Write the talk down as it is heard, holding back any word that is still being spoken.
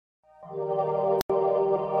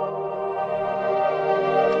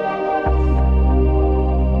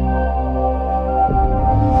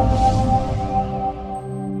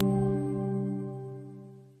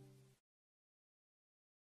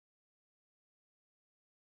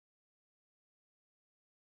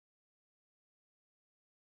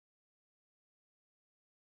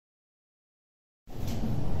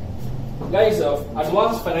Guys,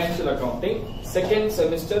 Advanced Financial Accounting, second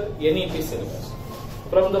semester NEP syllabus.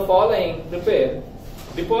 From the following, prepare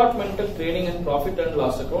Departmental Trading and Profit and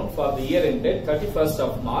Loss account for the year ended 31st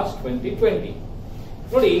of March 2020.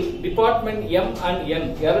 ನೋಡಿ department M and N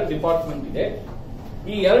ಎರಡು department ಇದೆ.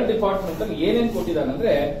 ಈ ಎರಡು department ಅಲ್ಲಿ ಏನೇನು ಕೊಟ್ಟಿದ್ದಾನೆ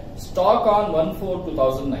ಅಂದ್ರೆ stock on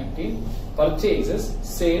 1/4/2019, purchases,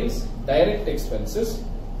 sales, direct expenses.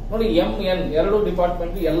 ನೋಡಿ ಎಂ ಎನ್ ಎರಡು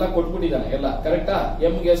ಡಿಪಾರ್ಟ್ಮೆಂಟ್ ಎಲ್ಲ ಕೊಟ್ಬಿಟ್ಟಿದ್ದಾನೆ, ಎಲ್ಲ ಕರೆಕ್ಟಾ?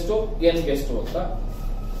 ಎಂ ಗೆಷ್ಟು ಎನ್ ಗೆಷ್ಟು ಅಂತ.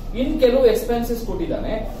 ಇನ್ ಕೆಲವು ಎಕ್ಸ್ಪೆನ್ಸಸ್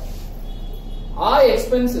ಕೊಟ್ಟಿದ್ದಾನೆ. ಆ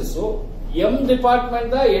expenses M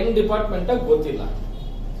department N department ಗೊತ್ತಿಲ್ಲ.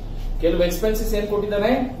 ಕೆಲವು ಎಕ್ಸ್ಪೆನ್ಸಸ್ ಏನ್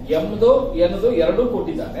ಕೊಟ್ಟಿದ್ದಾನೆ, ಎಂದು ಎನ್ದು ಎರಡೂ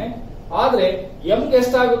ಕೊಟ್ಟಿದ್ದಾನೆ. ಆದ್ರೆ ಎಂಗೆ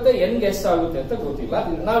ಎಷ್ಟಾಗುತ್ತೆ ಎನ್ಗೆ ಎಷ್ಟಾಗುತ್ತೆ ಅಂತ ಗೊತ್ತಿಲ್ಲ.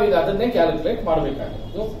 ನಾವೀಗ ಅದನ್ನೇ ಕ್ಯಾಲ್ಕುಲೇಟ್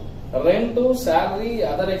ಮಾಡಬೇಕಾಗಿರೋದು. Rent, salary,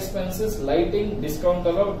 other expenses, lighting, discount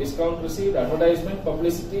allowed, discount received, advertisement,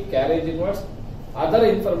 publicity, carriage inverse, other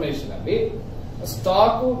information ಅಲ್ಲಿ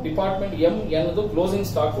stock department M ಎನ್ದು closing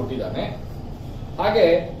stock ಕೊಟ್ಟಿದ್ದಾನೆ. ಹಾಗೆ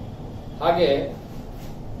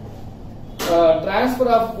transfer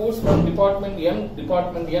of goods from Department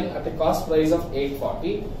N at a cost price of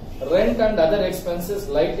 840. Rent and other expenses,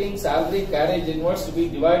 lighting, salary, carriage inwards to be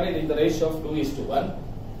divided in the ratio of 2:1.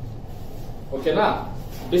 Okay na?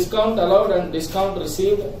 Discount allowed and discount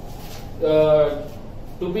received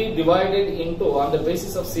to be divided into on the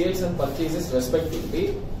basis of sales and purchases respectively.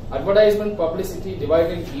 Advertisement, publicity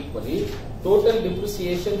divided equally. Total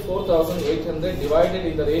depreciation 4,800 divided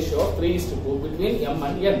in the ratio of 3:2 between M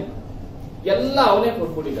and N. ಎಲ್ಲ ಅವನೇ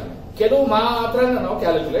ಕೊಟ್ಬಿಟ್ಟಿದ್ದಾನೆ. ಕೆಲವು ಮಾತ್ರ ನಾವು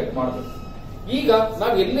calculate ಮಾಡಬೇಕು. ಈಗ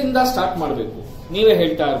ನಾವು ಎಲ್ಲಿಂದ start ಮಾಡಬೇಕು ನೀವೇ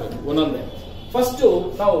ಹೇಳ್ತಾ ಇರ್ಬೇಕು ಒಂದೊಂದೇ. ಫಸ್ಟ್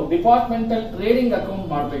ನಾವು ಡಿಪಾರ್ಟ್ಮೆಂಟಲ್ ಟ್ರೇಡಿಂಗ್ ಅಕೌಂಟ್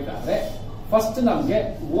ಮಾಡಬೇಕಾದ್ರೆ ಫಸ್ಟ್ ನಮ್ಗೆ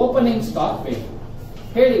ಓಪನಿಂಗ್ ಸ್ಟಾಕ್ ಬೇಕು.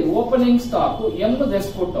 ಹೇಳಿ, ಓಪನಿಂಗ್ ಸ್ಟಾಕ್ ಎನ್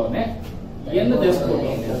ಎಷ್ಟು ಕೊಟ್ಟವನೆ, ಎನ್ ಎಷ್ಟು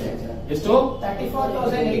ಕೊಟ್ಟವನೆ, ಎಷ್ಟು?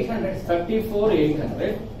 34,800.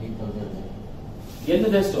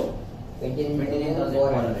 ಎನ್ನದೆಷ್ಟು?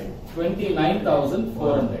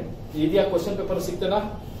 29,400. ಇದೆಯಾ ಕ್ವಶನ್ ಪೇಪರ್ ಸಿಗ್ತೇನಾ?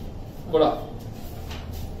 ಕೊಡ,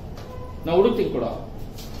 ನಾವು ಹುಡುಕ್ತೀನಿ ಕೊಡ.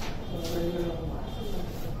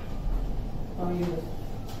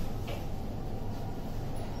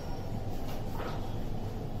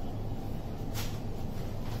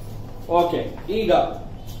 ಓಕೆ, ಈಗ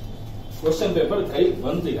ಕ್ವಶನ್ ಪೇಪರ್ ಕೈ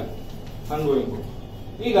ಬಂತೀಗ ಹಂಗೋಯಿಂಗು.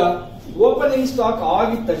 ಈಗ ಓಪನಿಂಗ್ ಸ್ಟಾಕ್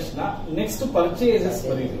ಆಗಿದ ತಕ್ಷಣ ನೆಕ್ಸ್ಟ್ ಪರ್ಚೇಸಸ್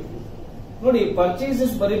ಬರೀಬೇಕು. ನೋಡಿ,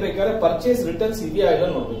 ಪರ್ಚೇಸಸ್ ಬರಿಬೇಕಾದ್ರೆ ಪರ್ಚೇಸ್ ರಿಟರ್ನ್ಸ್ ಇದೆಯಾ ಇಲ್ಲ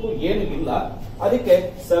ನೋಡ್ಬೇಕು. ಏನು ಇಲ್ಲ, ಅದಕ್ಕೆ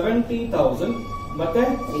 70,000 ಮತ್ತೆ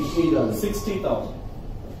 60,000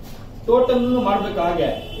 ಟೋಟಲ್ ಮಾಡ್ಬೇಕು. ಹಾಗೆ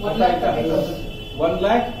 1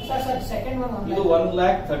 lakh, ಇದು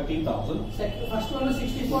 1,30,000,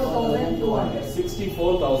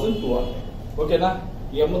 64,200. ಓಕೆನಾ?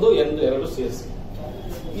 ಎಂಬುದು ಎಂದು ಎರಡು ಸೇರಿಸಿ.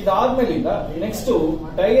 ಇದಾದ್ಮೇಲಿಂದ ನೆಕ್ಸ್ಟ್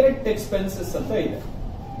ಡೈರೆಕ್ಟ್ ಎಕ್ಸ್ಪೆನ್ಸಸ್ ಅಂತ ಇದೆ.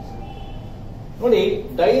 ನೋಡಿ,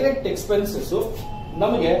 ಡೈರೆಕ್ಟ್ ಎಕ್ಸ್ಪೆನ್ಸಸ್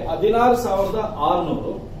ನಮಗೆ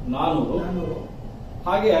 16,600, 400,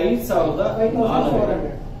 ಹಾಗೆ 5,400,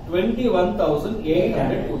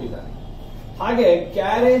 21,800 ಕೊಟ್ಟಿದ್ದಾನೆ. ಹಾಗೆ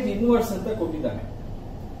ಕ್ಯಾರೇಜ್ ಇನ್ವರ್ಸ್ ಅಂತ ಕೊಟ್ಟಿದ್ದಾನೆ.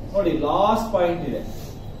 ನೋಡಿ, ಲಾಸ್ಟ್ ಪಾಯಿಂಟ್ ಇದೆ.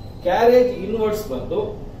 ಕ್ಯಾರೇಜ್ ಇನ್ವರ್ಸ್ ಬಂದು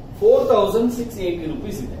 4,680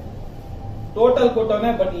 rupees ಇದೆ. ಟೋಟಲ್ ಕೊಟ್ಟವನೆ,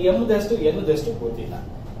 ಬಟ್ ಎಂದೆಷ್ಟು ಎನ್ನದೆಷ್ಟು ಗೊತ್ತಿಲ್ಲ.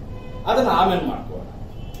 ಅದನ್ನ ಆಮೇಲೆ ಮಾಡ್ಕೋಣ,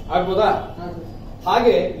 ಆಗ್ಬೋದಾ?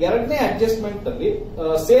 ಹಾಗೆ ಎರಡನೇ ಅಡ್ಜಸ್ಟ್ಮೆಂಟ್ ಅಲ್ಲಿ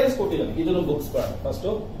ಸೇಲ್ಸ್ ಕೊಟ್ಟಿದ್ದಾನೆ. ಇದನ್ನು books first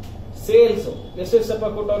sales ಎಷ್ಟೆಷ್ಟಪ್ಪ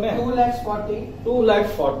ಕೊಟ್ಟವನೆ?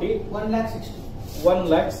 2,40,000,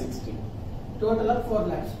 1,60,000, total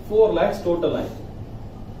 4 lakhs total ಆಯ್ತು.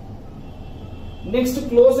 ನೆಕ್ಸ್ಟ್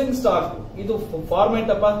ಕ್ಲೋಸಿಂಗ್ ಸ್ಟಾಕ್, ಇದು ಫಾರ್ಮೆಟ್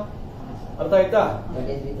ಅಪ್ಪ, ಅರ್ಥ ಆಯ್ತಾ?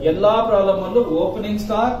 ಎಲ್ಲಾ ಪ್ರಾಬ್ಲಮ್ ಅಲ್ಲೂ opening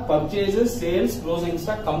stock, purchases, sales, closing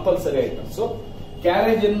stock compulsory items.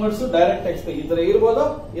 Carriage inverse, direct expense ಇದ್ರೆ ಇರ್ಬೋದು,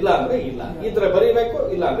 ಇಲ್ಲ ಅಂದ್ರೆ ಇಲ್ಲ. ಇದ್ರೆ ಬರೀಬೇಕು,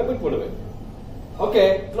 ಇಲ್ಲ ಅಂದ್ರೆ ಬಿಟ್ಬಿಡ್ಬೇಕು. ಓಕೆ,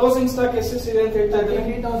 ಕ್ಲೋಸಿಂಗ್ ಸ್ಟಾಕ್ ಎಷ್ಟಿದೆ ಅಂತ ಹೇಳ್ತಾ ಇದ್ದೀನಿ?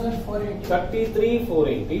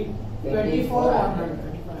 33,480,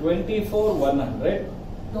 24,100,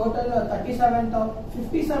 ಟೋಟಲ್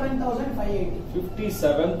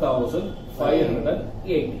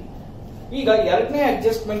 57,580. ಈಗ ಎರಡನೇ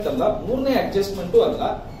ಅಡ್ಜಸ್ಟ್ಮೆಂಟ್ ಅಲ್ಲ, ಮೂರನೇ ಅಡ್ಜಸ್ಟ್ಮೆಂಟ್ ಅಲ್ಲ,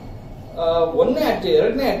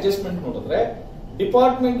 ಎರಡನೇ ಅಡ್ಜಸ್ಟ್ಮೆಂಟ್ ನೋಡಿದ್ರೆ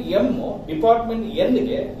ಡಿಪಾರ್ಟ್ಮೆಂಟ್ ಎಂ ಡಿಪಾರ್ಟ್ಮೆಂಟ್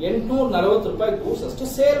ಎನ್ಗೆ 840 ರೂಪಾಯಿ ಗೂಡ್ಸ್ ಅಷ್ಟು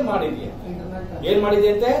ಸೇಲ್ ಮಾಡಿದ್ಯಾ. ಏನ್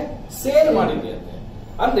ಮಾಡಿದೆಯಂತೆ? ಸೇಲ್ ಮಾಡಿದೆಯಂತೆ.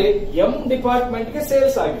 ಅಂದ್ರೆ ಎಂ ಡಿಪಾರ್ಟ್ಮೆಂಟ್ಗೆ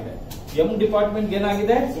ಸೇಲ್ಸ್ ಆಗಿದೆ. ಎಂ ಡಿಪಾರ್ಟ್ಮೆಂಟ್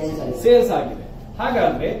ಏನಾಗಿದೆ? ಸೇಲ್ಸ್ ಆಗಿದೆ.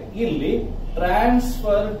 ಹಾಗಾದ್ರೆ ಇಲ್ಲಿ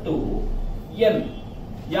ಟ್ರಾನ್ಸ್ಫರ್ ಟು ಎನ್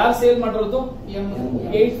ಯಾರು ಸೇಲ್ ಮಾಡಿರೋದು?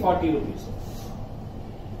 840 rupees.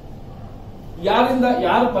 ಯಾರಿಂದ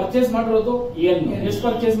ಯಾರು ಪರ್ಚೇಸ್ ಮಾಡಿರೋದು? ಎನ್. ಎಷ್ಟು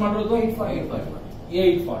ಪರ್ಚೇಸ್ ಮಾಡಿರೋದು?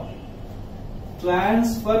 840.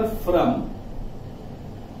 Transfer from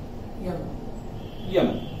M.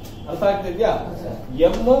 ಅರ್ಥ ಆಗ್ತಿದ್ಯಾ?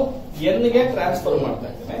 ಎಂ ಎನ್ ಗೆ ಟ್ರಾನ್ಸ್ಫರ್ ಮಾಡ್ತಾ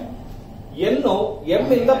ಇದ್ದೇನೆ. ಎನ್ ಎಂ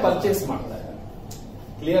ಇಂದ ಪರ್ಚೇಸ್ ಮಾಡ್ತಾ ಇದ್ದೇನೆ.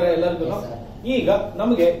 ಕ್ಲಿಯರ್ ಎಲ್ಲರಿಗೂ? ಈಗ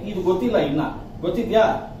ನಮಗೆ ಇದು ಗೊತ್ತಿಲ್ಲ, ಇನ್ನ ಗೊತ್ತಿದ್ಯಾ?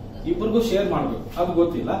 ಇಬ್ಬರಿಗೂ ಶೇರ್ ಮಾಡ್ಬೇಕು, ಅದು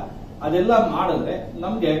ಗೊತ್ತಿಲ್ಲ. ಅದೆಲ್ಲ ಮಾಡಿದ್ರೆ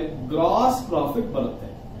ನಮ್ಗೆ ಗ್ರಾಸ್ ಪ್ರಾಫಿಟ್ ಬರುತ್ತೆ.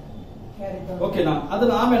 ಓಕೆನಾ?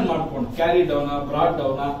 ಅದನ್ನ ಆಮೇಲೆ ಮಾಡ್ಕೊಂಡು ಕ್ಯಾರಿ ಡೌನ್, ಬ್ರಾಡ್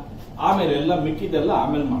ಡೌನ್, ಆಮೇಲೆ ಎಲ್ಲ ಮಿಕ್ಕಿದೆಲ್ಲ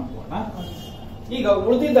ಆಮೇಲೆ ಮಾಡ್ಕೋಣ. ಈಗ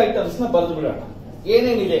ಉಳಿದಿದ್ದ ಐಟಮ್ಸ್ ನ ಬರೆದು ಬಿಡೋಣ.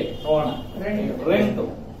 ಏನೇನಿದೆ ನೋಡೋಣ. ರೆಂಟ್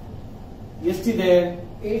ಎಷ್ಟಿದೆ?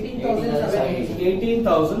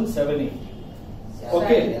 18,780.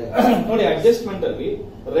 ಓಕೆ, ನೋಡಿ ಅಡ್ಜಸ್ಟ್ಮೆಂಟ್ ಅಲ್ಲಿ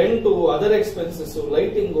rent, other expenses,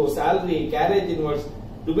 lighting, salary, carriage inverse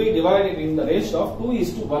to B divided in the ratio of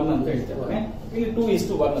 2:1 ಅಂತ ಹೇಳ್ತೇವೆ. ಇಲ್ಲಿ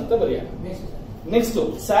 2:1 ಅಂತ ಬರೆಯೋಣ. ನೆಕ್ಸ್ಟ್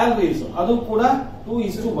ಸ್ಯಾಲರೀಸ್, ಅದು ಕೂಡ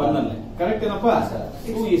 2:1 ಅಲ್ಲೇ. ಕರೆಕ್ಟ್ ಏನಪ್ಪ?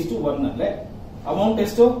 2:1 ಅಲ್ಲೇ. ಅಮೌಂಟ್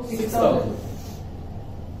ಎಷ್ಟು? 6,000.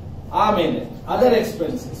 ಆಮೇಲೆ ಅದರ್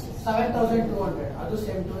ಎಕ್ಸ್ಪೆನ್ಸಸ್ 7,200, ಅದು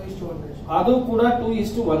ಸೇಮ್ 2:1. ಅದು ಕೂಡ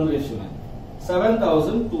 2:1 ರೇಷಿಯೋ,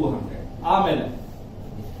 7,200. ಆಮೇಲೆ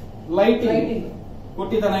ಲೈಟಿಂಗ್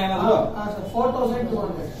ಕೊಟ್ಟಿದ್ದಾನೆ ಏನಾದ್ರು?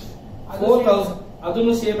 4,200. 4,000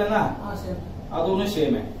 ಅದನ್ನು ಸೇಮೇನಾ? ಅದನ್ನು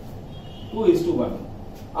ಸೇಮೆ, 2:1.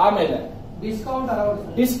 ಆಮೇಲೆ ಡಿಸ್ಕೌಂಟ್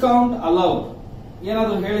ಅಲೌಡ್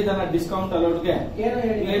ಏನಾದ್ರು ಹೇಳಿದಾನ? ಡಿಸ್ಕೌಂಟ್ ಅಲೌಡ್ಗೆ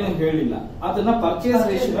ಏನು ಹೇಳಿಲ್ಲ. ಅದನ್ನ ಪರ್ಚೇಸ್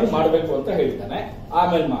ರೇಷಿಯೋ ಮಾಡಬೇಕು ಅಂತ ಹೇಳಿದ್ದಾನೆ.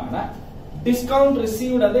 ಆಮೇಲೆ ಮಾಡೋಣ. ಡಿಸ್ಕೌಂಟ್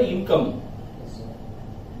ರಿಸೀವ್ಡ್ ಅಂದ್ರೆ ಇನ್ಕಮ್.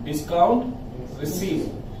 ಡಿಸ್ಕೌಂಟ್ ರಿಸೀವ್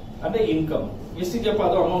ಅಂದ್ರೆ ಇನ್ಕಮ್ ಎಷ್ಟಿದೆಯಪ್ಪ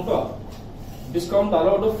ಅದು amount? Discount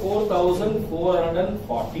allowed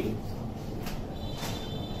 4,440.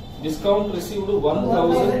 Discount received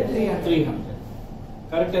 1,300.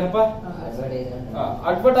 Correct ಏನಪ್ಪ?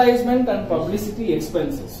 Advertisement and publicity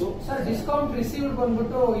expenses. Sir discount received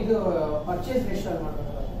ಬಂದ್ಬಿಟ್ಟು ಇದು ಪರ್ಚೇಸ್ ರೇಷಿಯೋ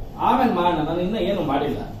ಮಾಡಬೇಕು. ಆಮೇಲೆ ಮಾಡೋಣ, ನಾನು ಇನ್ನ ಏನು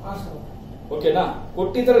ಮಾಡಿಲ್ಲ. ಓಕೆನಾ?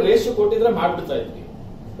 ಕೊಟ್ಟಿದ್ರೆ ರೇಷಿಯೋ ಕೊಟ್ಟಿದ್ರೆ ಮಾಡ್ಬಿಡ್ತಾ ಇದ್ವಿ.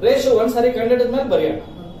 ರೇಷಿಯೋ ಒಂದ್ಸಾರಿ ಕಂಡಿಡಿದ್ಮೇಲೆ ಬರೆಯೋಣ,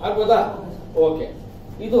 ಆಗ್ಬೋದಾ? ಓಕೆ,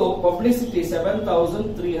 ಇದು ಪಬ್ಲಿಸಿಟಿ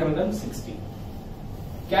 7,360.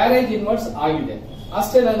 ಕ್ಯಾರೇಜ್ ಇನ್ವರ್ಸ್ ಆಗಿದೆ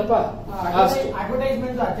ಅಷ್ಟೇನಪ್ಪ?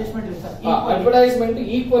 ಅಡ್ವರ್ಟೈಸ್ಮೆಂಟ್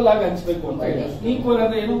ಈಕ್ವಲ್ ಆಗಿ ಹಂಚಬೇಕು ಅಂತ ಹೇಳಿ. ಈಕ್ವಲ್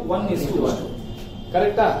ಅಂದ್ರೆ ಏನು? 1:1.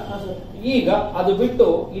 ಕರೆಕ್ಟಾ? ಈಗ ಅದು ಬಿಟ್ಟು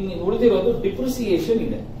ಇನ್ನು ಉಳಿದಿರೋದು ಡಿಪ್ರಿಸಿಯೇಷನ್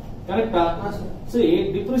ಇದೆ. ಕರೆಕ್ಟಾ?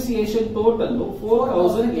 ಡಿಪ್ರಿಸಿಯೇಷನ್ ಟೋಟಲ್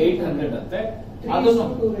 4,800 ಅಂತೆ. ಅದನ್ನು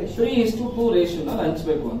 3:2 ರೇಷಿಯೋನಲ್ಲಿ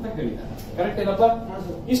ಹಂಚಬೇಕು ಅಂತ ಹೇಳಿದ್ದಾರೆ. ಕರೆಕ್ಟ್ ಏನಪ್ಪ?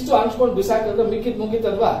 ಇಷ್ಟು ಹಂಚ್ಕೊಂಡು ಬಿಸಾಕಿದ್ರೆ ಮಿಕ್ಕಿದ್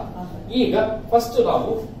ಮುಗಿತಲ್ವಾ? ಈಗ ಫಸ್ಟ್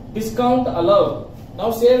ನಾವು ಡಿಸ್ಕೌಂಟ್ ಅಲೌಡ್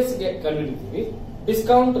ನಾವು ಸೇಲ್ಸ್ ಗೆ ಕಂಡುಹಿಡಿತೀವಿ.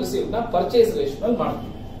 ಡಿಸ್ಕೌಂಟ್ ರಿಸೀವ್ ನ ಪರ್ಚೇಸ್ ರೇಷಿಯೋ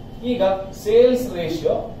ಮಾಡ್ತೀವಿ. ಈಗ ಸೇಲ್ಸ್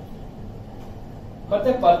ರೇಷಿಯೋ ಮತ್ತೆ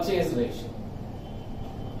ಪರ್ಚೇಸ್ ರೇಷಿಯೋ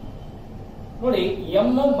ನೋಡಿ, ಎಂ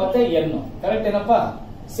ಮತ್ತೆ ಎನ್. ಕರೆಕ್ಟ್ ಏನಪ್ಪ?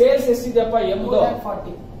 ಸೇಲ್ಸ್ ಎಷ್ಟಿದೆಯಪ್ಪ? ಎಂ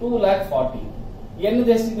 2,40,000. ಎನ್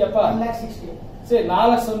ಎಷ್ಟಿದೆಯಪ್ಪ? 1,60,000. ಸರಿ,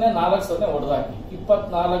 4,0 ಹೊಡೆದಾಕಿ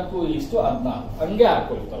 24:14 ಹಂಗೆ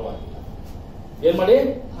ಹಾಕೊಳ್ಳಿ, ಪರವಾಗಿಲ್ಲ. ಏನ್ ಮಾಡಿ?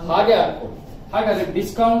 ಹಾಗೆ ಹಾಕೊಳ್ಳಿ. ಹಾಗಾದ್ರೆ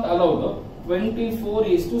ಡಿಸ್ಕೌಂಟ್ ಅಲೌಡ್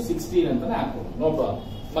 24:16 ಅಂತಾನೆ ಹಾಕೊಳ್ಳಿ. No problem.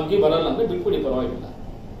 ಮಗ್ಗಿ ಬರಲ್ಲ ಅಂದ್ರೆ ಬಿಟ್ಬಿಡಿ, ಪರವಾಗಿಲ್ಲ.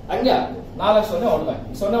 ಹಂಗೆ ಹಾಕೊಳ್ಳಿ. 4,0 ಹೊಡೆದಾಕಿ.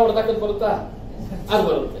 0 ಹೊಡೆದಾಕದ್ ಬರುತ್ತಾ? ಅದು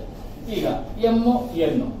ಬರುತ್ತೆ. ಈಗ ಎಂ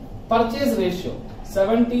ಎನ್. Purchase ratio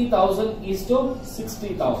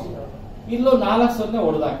 70,000:60,000. ಇಲ್ಲೂ 4,0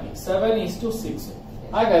 ಹೊಡೆದಾಕಿ 7:6.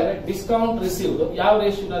 ಹಾಗಾದ್ರೆ ಡಿಸ್ಕೌಂಟ್ ರಿಸೀವ್ಡ್ ಯಾವ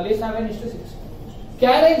ರೇಷಿಯೋನಲ್ಲಿ? 7:6.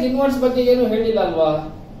 ಕ್ಯಾರೇಜ್ ಇನ್ವರ್ಸ್ ಬಗ್ಗೆ ಏನು ಹೇಳಿಲ್ಲ ಅಲ್ವಾ?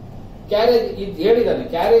 ಕ್ಯಾರೇಜ್ ಇದು ಹೇಳಿದಾನೆ.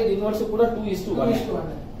 ಕ್ಯಾರೇಜ್ ಇನ್ವರ್ಸ್ ಕೂಡ 2:1.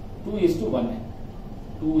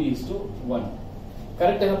 2:1.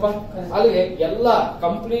 ಕರೆಕ್ಟ್ ಏನಪ್ಪ? ಅಲ್ಲಿಗೆ ಎಲ್ಲ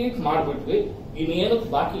ಕಂಪ್ಲೀಟ್ ಮಾಡ್ಬಿಟ್ವಿ. ಇನ್ನೇನು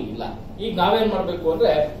ಬಾಕಿ ಇಲ್ಲ. ಈಗ ನಾವೇನ್ ಮಾಡ್ಬೇಕು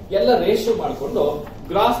ಅಂದ್ರೆ ಎಲ್ಲ ರೇಷಿಯೋ ಮಾಡ್ಕೊಂಡು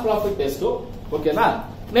ಗ್ರಾಸ್ ಪ್ರಾಫಿಟ್ ಎಷ್ಟು, ಓಕೆನಾ,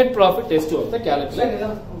 ನೆಟ್ ಪ್ರಾಫಿಟ್ ಎಷ್ಟು ಅಂತ ಕ್ಯಾಲ್ಕುಲೇಟ್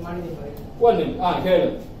ಹೇಳು.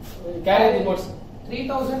 Carriage inverse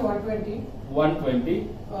 3,120. 120.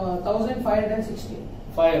 1,560.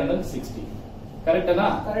 ಕರೆಕ್ಟನಾ?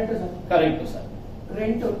 Correct sir. Correct sir.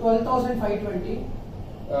 Rent 12,520.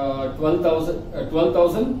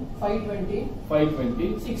 12,520.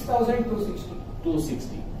 6,260.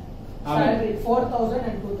 260. Salary 4,000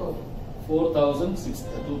 and 2,000. 4,000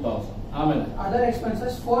 ಆಮೇಲೆ other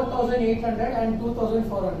expenses 4,800 and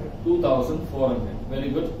 2,400. 2,400. Very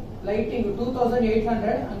good. Lighting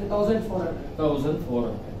 2,800 and 1,400.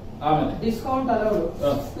 1,400. ಆಮೇಲೆ ಡಿಸ್ಕೌಂಟ್ ಅಲೌಡ್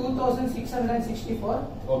 2,664.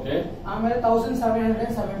 ಓಕೆ. ಆಮೇಲೆ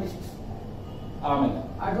 1,776. ಆಮೇಲೆ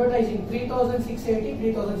ಅಡ್ವರ್ಟೈಸಿಂಗ್ 3,680.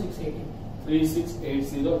 3,680.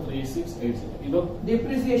 3,680. ಇದು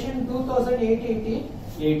ಡಿಪ್ರಿಸಿಯೇಷನ್ 2,880.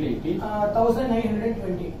 880.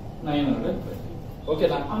 1,920. 920.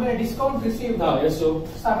 ಓಕೆನಾ? ಆಮೇಲೆ ಡಿಸ್ಕೌಂಟ್ ರಿಸೀವ್ ಎಷ್ಟು?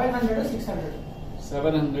 700. 600.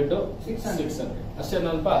 700. 600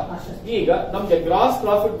 ಅಷ್ಟೇನಪ್ಪ? ಅಷ್ಟೇ. ಈಗ ನಮ್ಗೆ ಗ್ರಾಸ್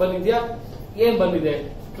ಪ್ರಾಫಿಟ್ ಬಂದಿದ್ಯಾ? ಏನ್ ಬಂದಿದೆ?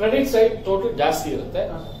 ಕ್ರೆಡಿಟ್ ಸೈಡ್ ಟೋಟಲ್ ಜಾಸ್ತಿ ಇರುತ್ತೆ.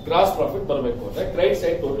 ಗ್ರಾಸ್ ಪ್ರಾಫಿಟ್ ಬರಬೇಕು ಅಂದ್ರೆ ಕ್ರೆಡಿಟ್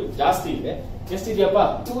ಸೈಡ್ ಟೋಟಲ್ ಜಾಸ್ತಿ ಇದೆ. ಎಷ್ಟಿದೆಯಪ್ಪ?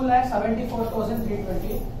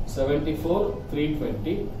 2,74,320.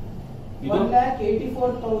 74,320. ಇದು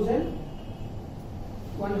 1,84,100.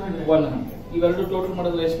 ಇವೆರಡು ಟೋಟಲ್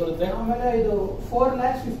ಮಾಡಿದ್ರೆ ಎಷ್ಟು ಬರುತ್ತೆ? ಆಮೇಲೆ ಇದು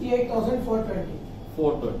 4,58,420.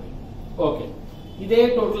 420. ಓಕೆ, ಇದೇ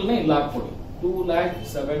ಟೋಟಲ್ ನ ಇಲ್ಲಿ ಹಾಕ್ಕೊಡಿ.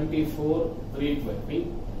 2,74,320,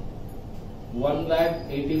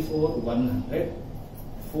 1,84,100,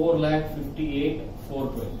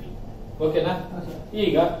 4,58,420. ಓಕೆನಾ?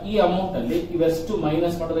 ಈಗ ಈ ಅಮೌಂಟ್ ಅಲ್ಲಿ ಇವೆಷ್ಟು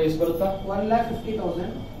ಮೈನಸ್ ಮಾಡಿದ್ರೆ ಎಷ್ಟು ಬರುತ್ತಾ?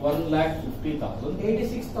 1,50,000. 1,50,000.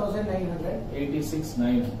 86,900.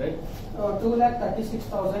 86,900.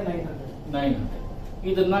 2,36,900. 900.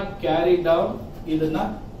 ಇದನ್ನ ಕ್ಯಾರಿ ಡೌನ್, ಇದನ್ನ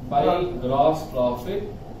by gross profit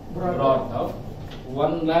brought down.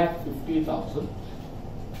 1,50,000,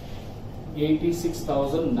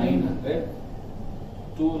 86,900,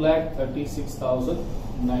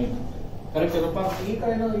 2,36,900. Correct ಏನಪ್ಪ? ಈ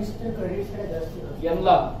ಕಡೆ ಇಷ್ಟು ಕ್ರೆಡಿಟ್ ಸೈಡ್ ಜಾಸ್ತಿ ಇರುತ್ತೆ. ಎಲ್ಲ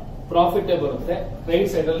ಪ್ರಾಫಿಟ್ ಬರುತ್ತೆ,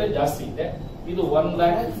 ಕ್ರೆಡಿಟ್ ಸೈಡ್ ಅಲ್ಲೇ ಜಾಸ್ತಿ ಇದೆ. ಇದು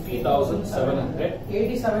 1,50,700,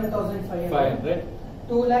 87,500,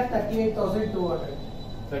 2,38,200,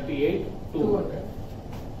 38,200,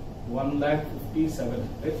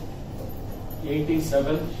 1,50,700,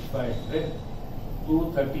 87,500,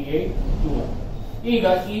 238,200. ಈಗ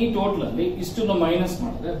ಈ ಟೋಟಲ್ ಅಲ್ಲಿ ಇಷ್ಟನ್ನು ಮೈನಸ್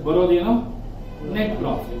ಮಾಡಿದ್ರೆ ಬರೋದೇನು? Net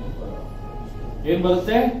profit. ಏನ್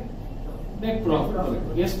ಬರುತ್ತೆ? Net profit.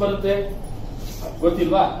 ಎಷ್ಟು ಬರುತ್ತೆ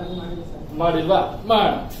ಗೊತ್ತಿಲ್ವಾ? ಮಾಡಿಲ್ವಾ?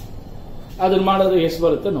 ಮಾಡ. ಅದನ್ನ ಮಾಡಿದ್ರೆ ಎಷ್ಟು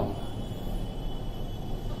ಬರುತ್ತೆ ನೋಡಿ.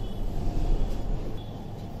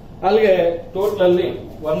 ಅಲ್ಲಿಗೆ ಟೋಟಲ್ ಅಲ್ಲಿ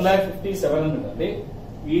 1,50,700 ಅಲ್ಲಿ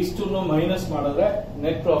ಇಷ್ಟನ್ನು ಮೈನಸ್ ಮಾಡಿದ್ರೆ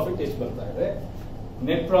ನೆಟ್ ಪ್ರಾಫಿಟ್ ಎಷ್ಟು ಬರ್ತಾ ಇದೆ?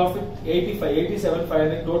 ನೆಟ್ ಪ್ರಾಫಿಟ್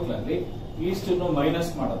 87,500 ಟೋಟಲ್ ಅಲ್ಲಿ ಇಷ್ಟನ್ನು ಮೈನಸ್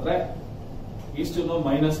ಮಾಡಿದ್ರೆ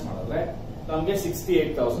ನಮಗೆ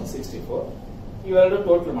 68,064. ಇವೆರಡು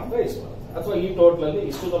ಟೋಟಲ್ ಮಾಡಿದ್ರೆ ಎಷ್ಟು ಬರುತ್ತೆ? ಅಥವಾ ಈ ಟೋಟಲ್ ಅಲ್ಲಿ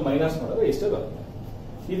ಇಷ್ಟನ್ನು ಮೈನಸ್ ಮಾಡಿದ್ರೆ ಎಷ್ಟು ಬರುತ್ತೆ?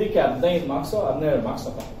 ಇದಕ್ಕೆ 15 ಮಾರ್ಕ್ಸ್ 12 ಮಾರ್ಕ್ಸ್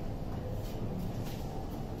ಅಪ್ಪ.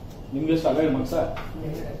 ನಿಮ್ಗೆ ಎಷ್ಟು 12 ಮಾರ್ಕ್ಸ್?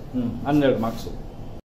 12 ಮಾರ್ಕ್ಸ್.